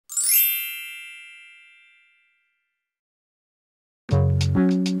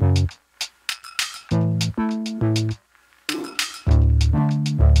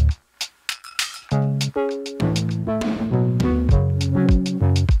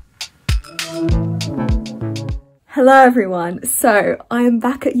Hello everyone. So I am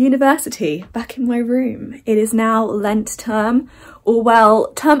back at university, back in my room. It is now Lent term, or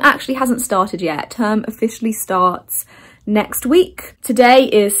well, term actually hasn't started yet. Term officially starts next week. Today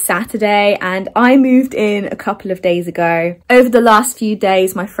is Saturday and I moved in a couple of days ago. Over the last few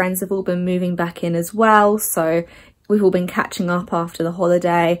days, my friends have all been moving back in as well, so we've all been catching up after the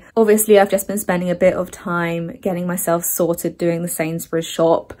holiday. Obviously, I've just been spending a bit of time getting myself sorted, doing the Sainsbury's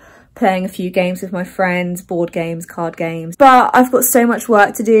shop, playing a few games with my friends, board games, card games, but I've got so much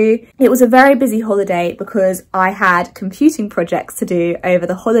work to do. It was a very busy holiday because I had computing projects to do over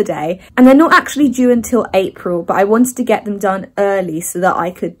the holiday, and they're not actually due until April, but I wanted to get them done early so that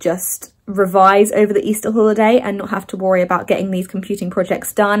I could just revise over the Easter holiday and not have to worry about getting these computing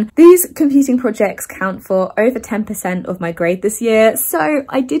projects done. These computing projects count for over 10% of my grade this year, so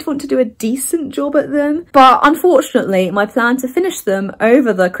I did want to do a decent job at them, but unfortunately my plan to finish them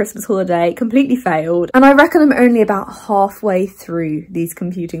over the Christmas holiday completely failed, and I reckon I'm only about halfway through these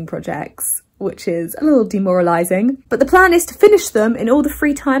computing projects, which is a little demoralising. But the plan is to finish them in all the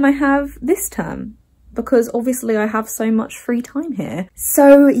free time I have this term, because obviously I have so much free time here.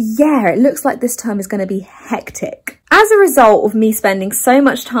 So yeah, it looks like this term is going to be hectic. As a result of me spending so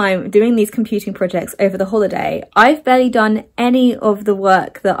much time doing these computing projects over the holiday, I've barely done any of the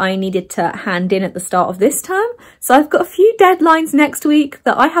work that I needed to hand in at the start of this term. So I've got a few deadlines next week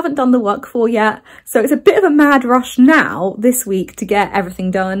that I haven't done the work for yet. So it's a bit of a mad rush now this week to get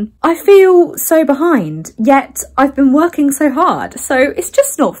everything done. I feel so behind, yet I've been working so hard. So it's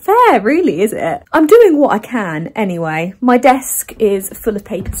just not fair, really, is it? I'm doing what I can anyway. My desk is full of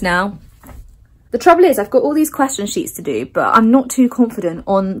papers now. The trouble is I've got all these question sheets to do, but I'm not too confident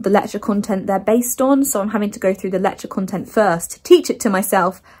on the lecture content they're based on, so I'm having to go through the lecture content first, teach it to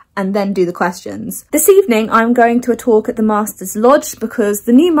myself, and then do the questions. This evening I'm going to a talk at the Master's Lodge because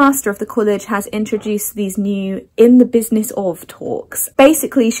the new master of the college has introduced these new In the Business Of talks.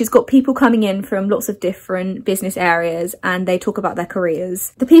 Basically, she's got people coming in from lots of different business areas and they talk about their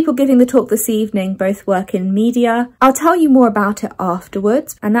careers. The people giving the talk this evening both work in media. I'll tell you more about it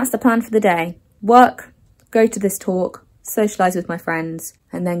afterwards, and that's the plan for the day. Work, go to this talk, socialise with my friends,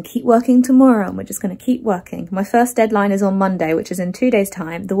 and then keep working tomorrow, and we're just going to keep working. My first deadline is on Monday, which is in 2 days'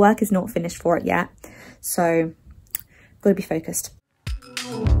 time. The work is not finished for it yet, so got to be focused.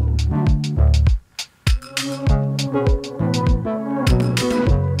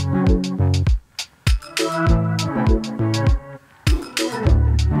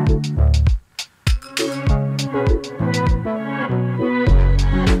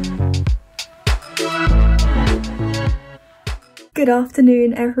 Good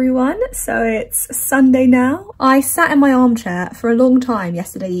afternoon everyone. So it's Sunday now. I sat in my armchair for a long time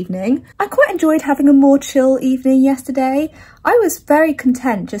yesterday evening. I quite enjoyed having a more chill evening yesterday. I was very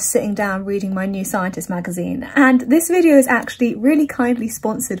content just sitting down reading my New Scientist magazine, and this video is actually really kindly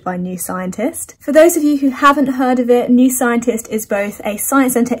sponsored by New Scientist. For those of you who haven't heard of it, New Scientist is both a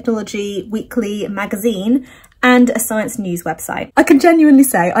science and technology weekly magazine and a science news website. I can genuinely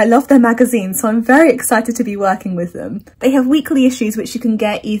say I love their magazine, so I'm very excited to be working with them. They have weekly issues which you can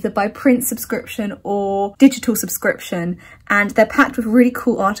get either by print subscription or digital subscription, and they're packed with really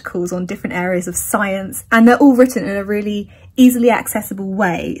cool articles on different areas of science, and they're all written in a really easily accessible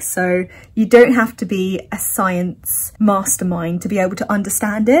way, so you don't have to be a science mastermind to be able to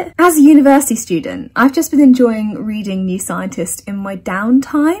understand it. As a university student, I've just been enjoying reading New Scientist in my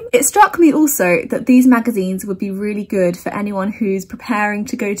downtime. It struck me also that these magazines would be really good for anyone who's preparing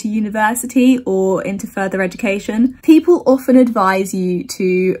to go to university or into further education. People often advise you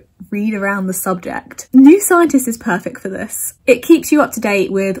to read around the subject. New Scientist is perfect for this. It keeps you up to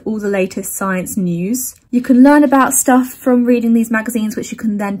date with all the latest science news. You can learn about stuff from reading these magazines, which you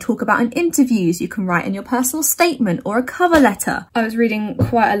can then talk about in interviews. You can write in your personal statement or a cover letter. I was reading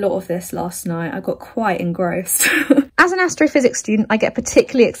quite a lot of this last night. I got quite engrossed. As an astrophysics student, I get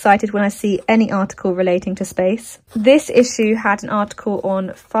particularly excited when I see any article relating to space. This issue had an article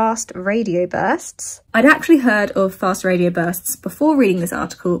on fast radio bursts. I'd actually heard of fast radio bursts before reading this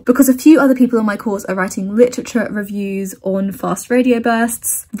article because a few other people on my course are writing literature reviews on fast radio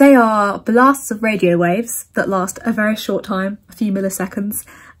bursts. They are blasts of radio waves that last a very short time, a few milliseconds,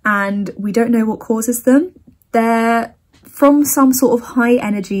 and we don't know what causes them. They're from some sort of high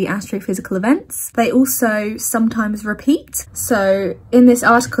energy astrophysical events. They also sometimes repeat. So in this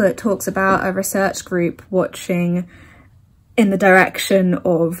article it talks about a research group watching in the direction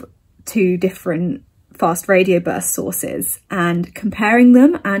of two different fast radio burst sources and comparing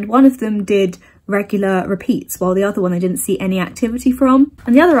them, and one of them did regular repeats, while the other one I didn't see any activity from.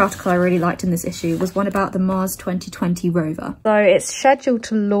 And the other article I really liked in this issue was one about the Mars 2020 rover. So it's scheduled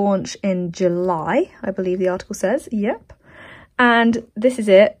to launch in July, I believe the article says. Yep. And this is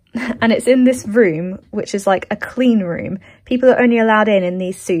it. And it's in this room, which is like a clean room. People are only allowed in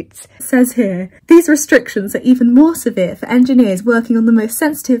these suits. It says here, these restrictions are even more severe for engineers working on the most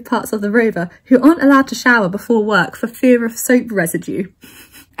sensitive parts of the rover who aren't allowed to shower before work for fear of soap residue.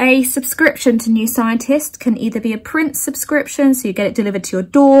 A subscription to New Scientist can either be a print subscription, so you get it delivered to your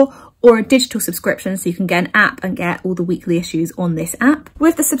door, or a digital subscription, so you can get an app and get all the weekly issues on this app.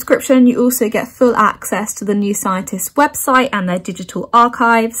 With the subscription, you also get full access to the New Scientist website and their digital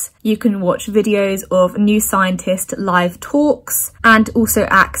archives. You can watch videos of New Scientist live talks and also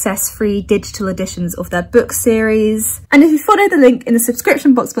access free digital editions of their book series. And if you follow the link in the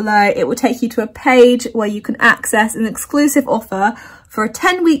subscription box below, it will take you to a page where you can access an exclusive offer for a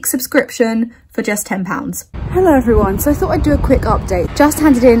 10-week subscription for just £10. Hello everyone, so I thought I'd do a quick update. Just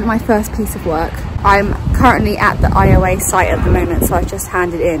handed in my first piece of work. I'm currently at the IOA site at the moment, so I've just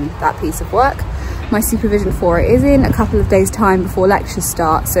handed in that piece of work. My supervision for it is in a couple of days' time before lectures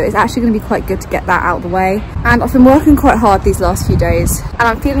start, so it's actually going to be quite good to get that out of the way. And I've been working quite hard these last few days, and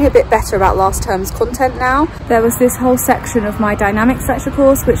I'm feeling a bit better about last term's content now. There was this whole section of my dynamics lecture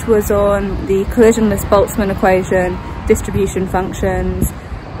course, which was on the collisionless Boltzmann equation, distribution functions,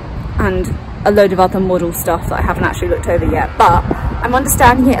 and a load of other model stuff that I haven't actually looked over yet, but I'm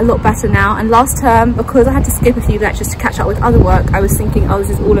understanding it a lot better now. And last term, because I had to skip a few lectures to catch up with other work, I was thinking, oh,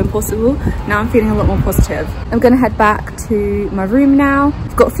 this is all impossible. Now I'm feeling a lot more positive. I'm gonna head back to my room now.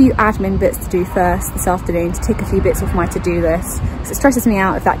 I've got a few admin bits to do first this afternoon, to tick a few bits off my to-do list, because it stresses me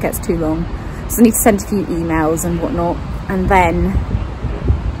out if that gets too long. So I need to send a few emails and whatnot, and then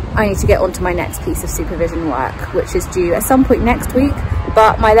I need to get on to my next piece of supervision work, which is due at some point next week,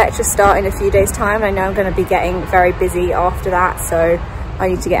 but my lectures start in a few days' time. I know I'm going to be getting very busy after that, so I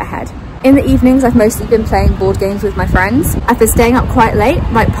need to get ahead. In the evenings, I've mostly been playing board games with my friends. I've been staying up quite late,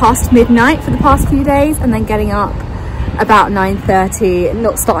 like past midnight for the past few days, and then getting up about 9:30,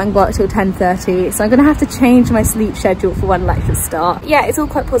 not starting work till 10:30, so I'm gonna have to change my sleep schedule for when lectures start. Yeah, it's all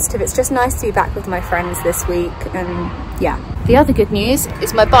quite positive. It's just nice to be back with my friends this week, and yeah. The other good news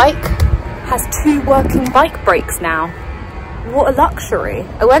is my bike has 2 working bike brakes now. What a luxury.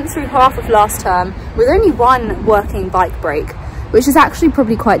 I went through half of last term with only 1 working bike brake, which is actually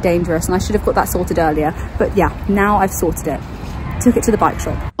probably quite dangerous, and I should have got that sorted earlier, but yeah, now I've sorted it. Took it to the bike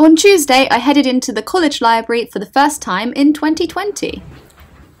shop. On Tuesday, I headed into the college library for the first time in 2020.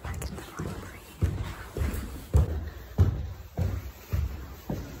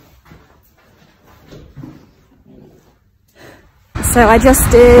 So I just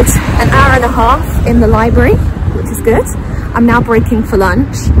did an hour and a half in the library, which is good. I'm now breaking for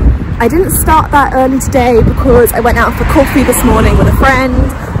lunch. I didn't start that early today because I went out for coffee this morning with a friend,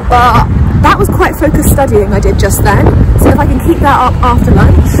 but that was quite focused studying I did just then. So if I can keep that up after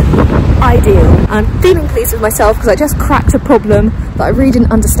lunch, ideal. I'm feeling pleased with myself because I just cracked a problem that I really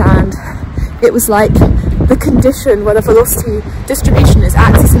didn't understand. It was like the condition where the velocity distribution is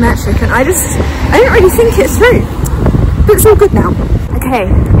axisymmetric, and I didn't really think it through. But it's all good now. Okay,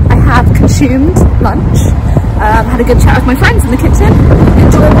 I have consumed lunch. Had a good chat with my friends in the kitchen.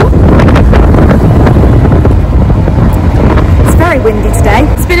 Enjoyable. It's very windy today.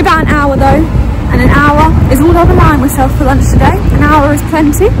 It's been about an hour though, and an hour is all I've allowed myself for lunch today. An hour is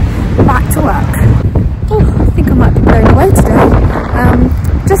plenty. Back to work. Oh, I think I might be blown away today.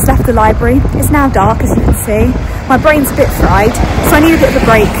 Just left the library. It's now dark, as you can see. My brain's a bit fried, so I need a bit of a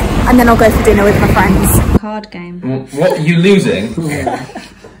break, and then I'll go for dinner with my friends. Card game. What, are you losing?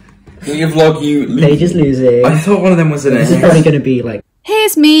 Your vlog, Paige losing. I thought one of them was in it. This is probably going to be like...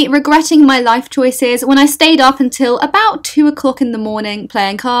 Here's me regretting my life choices when I stayed up until about 2 o'clock in the morning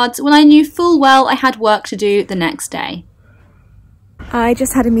playing cards when I knew full well I had work to do the next day. I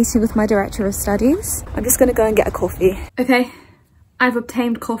just had a meeting with my director of studies. I'm just going to go and get a coffee. Okay, I've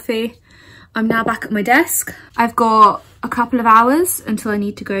obtained coffee. I'm now back at my desk. I've got a couple of hours until I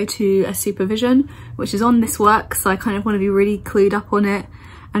need to go to a supervision, which is on this work, so I kind of want to be really clued up on it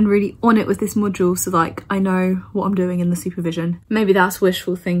and really on it with this module, so like I know what I'm doing in the supervision. Maybe that's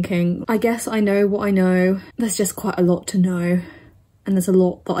wishful thinking. I guess I know what I know. There's just quite a lot to know, and there's a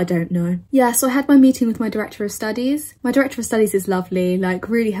lot that I don't know. Yeah, so I had my meeting with my director of studies. My director of studies is lovely, like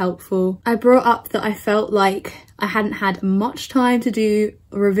really helpful. I brought up that I felt like I hadn't had much time to do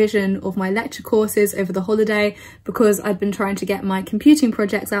a revision of my lecture courses over the holiday because I'd been trying to get my computing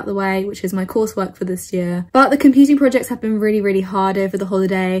projects out the way, which is my coursework for this year. But the computing projects have been really hard over the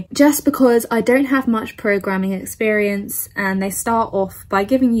holiday just because I don't have much programming experience, and they start off by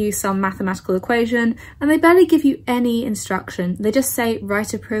giving you some mathematical equation and they barely give you any instruction. They just say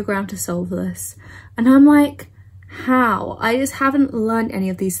write a program to solve this, and I'm like, how? I just haven't learned any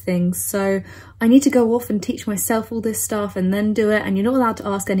of these things, so I need to go off and teach myself all this stuff and then do it, and you're not allowed to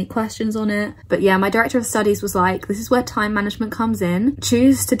ask any questions on it. But yeah, my director of studies was like, this is where time management comes in.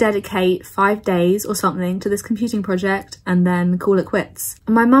 Choose to dedicate 5 days or something to this computing project and then call it quits.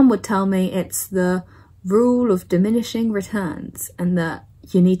 And my mum would tell me it's the rule of diminishing returns and that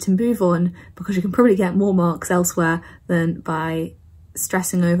you need to move on because you can probably get more marks elsewhere than by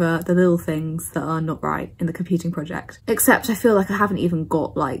stressing over the little things that are not right in the computing project. Except I feel like I haven't even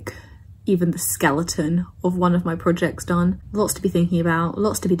got like even the skeleton of one of my projects done. Lots to be thinking about,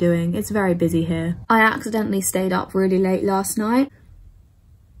 lots to be doing. It's very busy here. I accidentally stayed up really late last night.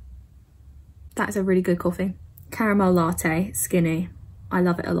 That is a really good coffee. Caramel latte, skinny. I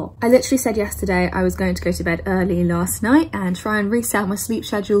love it a lot. I literally said yesterday I was going to go to bed early last night and try and reset my sleep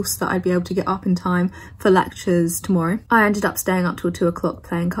schedule so that I'd be able to get up in time for lectures tomorrow. I ended up staying up till 2 o'clock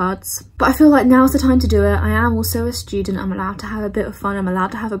playing cards. But I feel like now's the time to do it. I am also a student. I'm allowed to have a bit of fun. I'm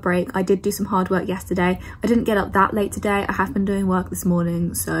allowed to have a break. I did do some hard work yesterday. I didn't get up that late today. I have been doing work this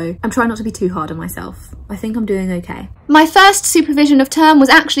morning, so I'm trying not to be too hard on myself. I think I'm doing okay. My first supervision of term was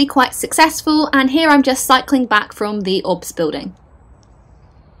actually quite successful, and here I'm just cycling back from the OBS building.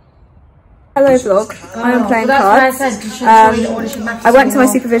 Hello vlog, I am playing cards. I went to my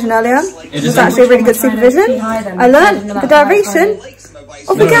supervision earlier. It was actually a really good supervision. I learned the derivation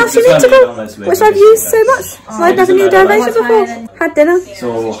of the Gaussian integral, which I've used so much. So I never knew derivation before. Had dinner.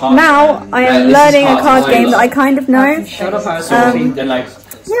 Now I am learning a card game that I kind of know.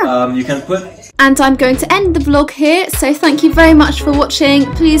 Yeah. You can put. And I'm going to end the vlog here, so thank you very much for watching.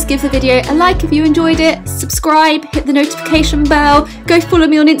 Please give the video a like if you enjoyed it, subscribe, hit the notification bell, go follow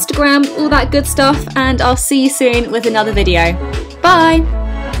me on Instagram, all that good stuff, and I'll see you soon with another video. Bye!